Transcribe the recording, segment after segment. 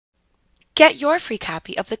Get your free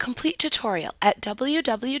copy of the complete tutorial at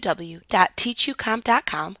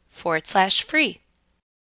www.teachucomp.com/free.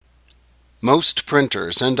 Most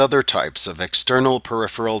printers and other types of external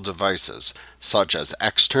peripheral devices, such as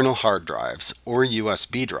external hard drives or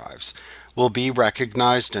USB drives, will be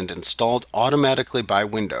recognized and installed automatically by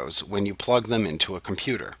Windows when you plug them into a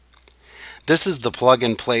computer. This is the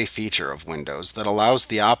plug-and-play feature of Windows that allows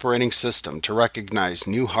the operating system to recognize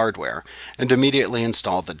new hardware and immediately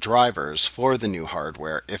install the drivers for the new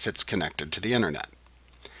hardware if it's connected to the Internet.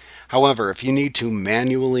 However, if you need to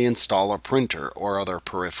manually install a printer or other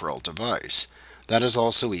peripheral device, that is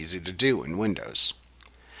also easy to do in Windows.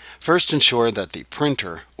 First, ensure that the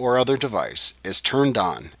printer or other device is turned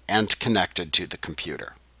on and connected to the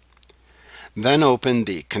computer. Then open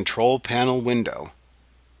the Control Panel window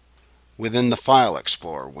within the File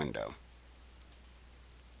Explorer window.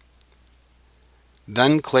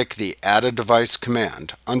 Then click the Add a Device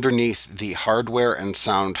command underneath the Hardware and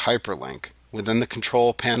Sound hyperlink within the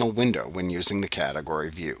Control Panel window when using the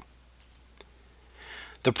category view.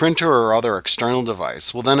 The printer or other external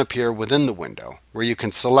device will then appear within the window, where you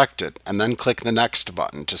can select it and then click the Next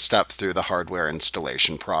button to step through the hardware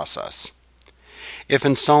installation process. If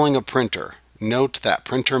installing a printer, note that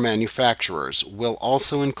printer manufacturers will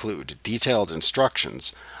also include detailed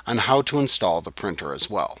instructions on how to install the printer as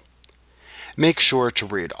well. Make sure to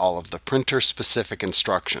read all of the printer-specific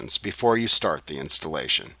instructions before you start the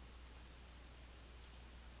installation.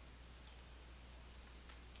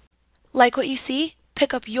 Like what you see?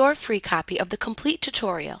 Pick up your free copy of the complete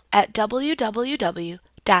tutorial at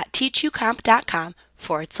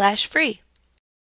www.teachucomp.com/free.